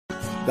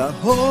the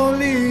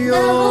Holy of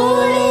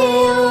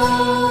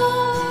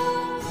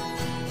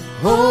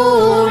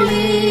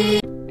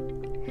Holies.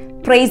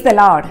 Praise the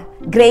Lord.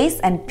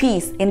 Grace and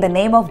peace in the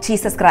name of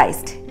Jesus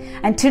Christ.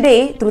 And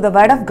today, through the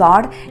Word of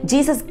God,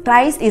 Jesus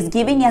Christ is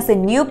giving us a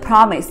new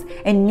promise,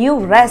 a new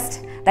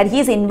rest, that He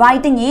is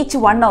inviting each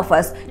one of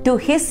us to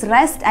His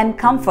rest and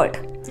comfort.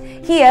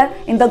 Here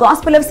in the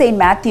Gospel of St.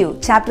 Matthew,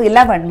 chapter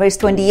 11, verse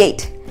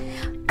 28.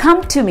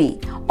 Come to me,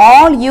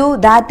 all you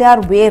that are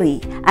weary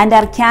and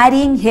are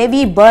carrying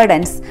heavy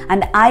burdens,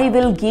 and I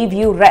will give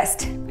you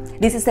rest.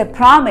 This is a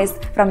promise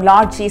from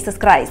Lord Jesus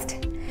Christ.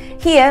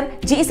 Here,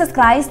 Jesus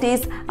Christ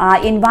is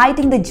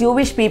inviting the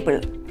Jewish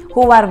people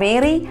who are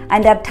weary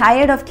and are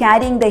tired of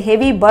carrying the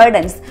heavy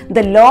burdens,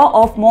 the law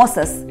of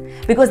Moses,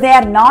 because they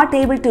are not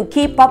able to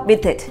keep up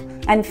with it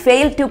and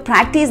fail to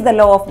practice the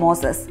law of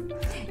Moses.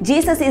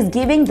 Jesus is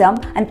giving them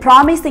and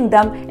promising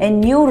them a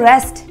new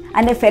rest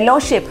and a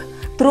fellowship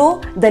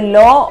through the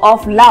law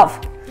of love,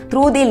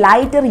 through the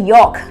lighter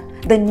yoke.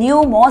 The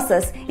new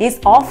Moses is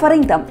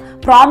offering them,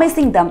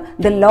 promising them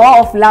the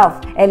law of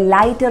love, a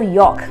lighter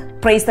yoke.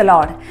 Praise the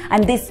Lord.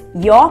 And this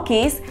yoke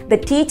is the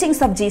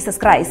teachings of Jesus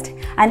Christ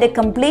and a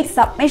complete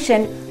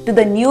submission to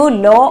the new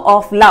law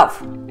of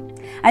love.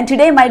 And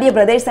today, my dear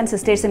brothers and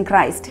sisters in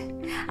Christ,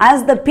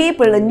 as the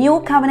people, the new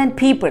covenant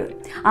people,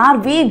 are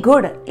we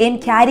good in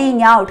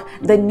carrying out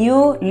the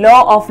new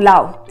law of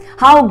love?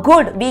 How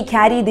good we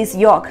carry this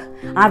yoke?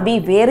 Are we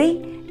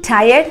weary,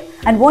 tired?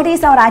 And what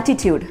is our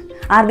attitude?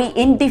 Are we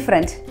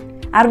indifferent?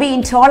 Are we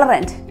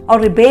intolerant or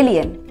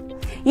rebellion?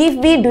 If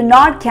we do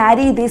not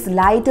carry this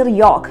lighter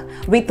yoke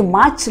with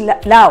much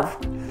love,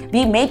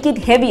 we make it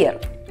heavier.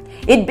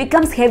 It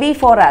becomes heavy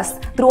for us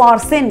through our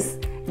sins,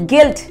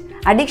 guilt,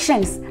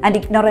 addictions, and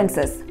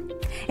ignorances.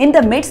 In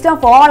the midst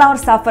of all our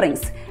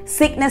sufferings,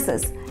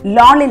 sicknesses,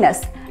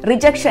 loneliness,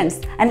 rejections,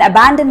 and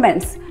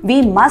abandonments,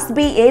 we must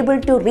be able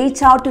to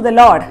reach out to the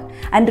Lord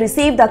and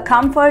receive the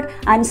comfort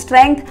and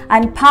strength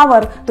and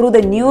power through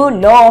the new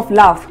law of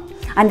love.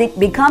 And it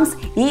becomes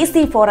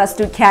easy for us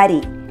to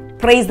carry.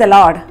 Praise the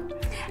Lord.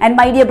 And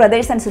my dear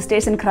brothers and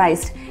sisters in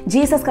Christ,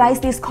 Jesus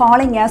Christ is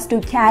calling us to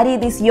carry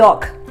this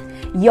yoke.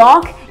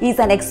 Yoke is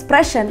an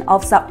expression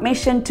of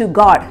submission to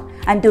God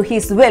and to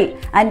His will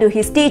and to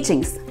His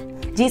teachings.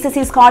 Jesus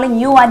is calling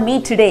you and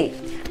me today.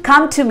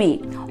 Come to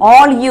me,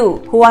 all you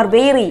who are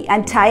weary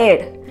and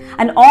tired,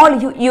 and all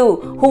you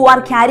who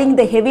are carrying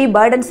the heavy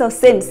burdens of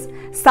sins,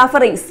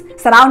 sufferings,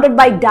 surrounded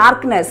by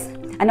darkness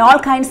and all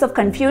kinds of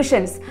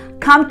confusions.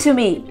 Come to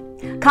me.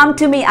 Come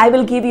to me, I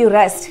will give you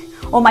rest.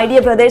 Oh, my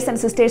dear brothers and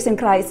sisters in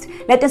Christ,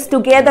 let us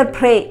together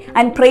pray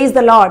and praise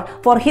the Lord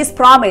for His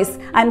promise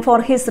and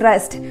for His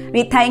rest.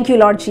 We thank you,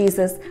 Lord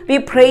Jesus. We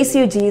praise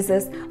you,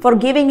 Jesus, for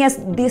giving us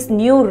this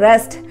new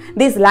rest,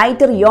 this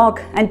lighter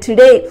yoke. And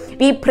today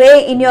we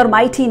pray in your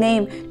mighty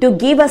name to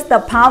give us the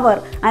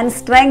power and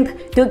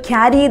strength to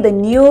carry the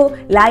new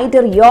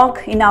lighter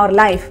yoke in our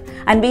life.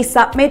 And we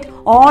submit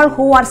all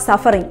who are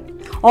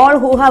suffering, all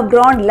who have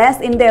grown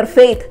less in their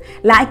faith,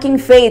 lacking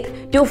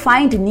faith, to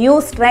find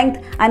new strength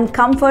and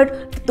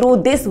comfort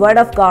through this word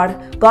of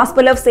God.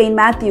 Gospel of St.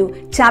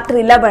 Matthew, chapter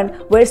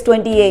 11, verse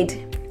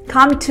 28.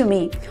 Come to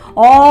me,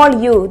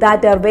 all you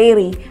that are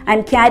weary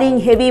and carrying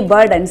heavy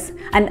burdens,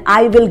 and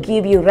I will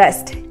give you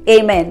rest.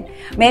 Amen.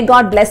 May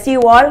God bless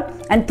you all,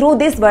 and through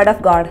this word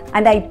of God,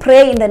 and I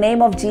pray in the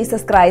name of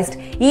Jesus Christ,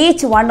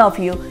 each one of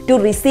you to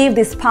receive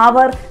this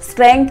power,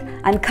 strength,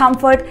 and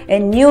comfort, a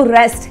new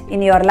rest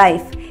in your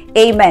life.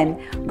 Amen.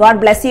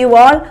 God bless you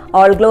all.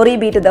 All glory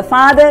be to the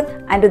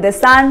Father, and to the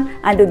Son,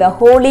 and to the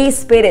Holy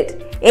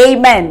Spirit.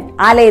 Amen.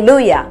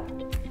 Alleluia.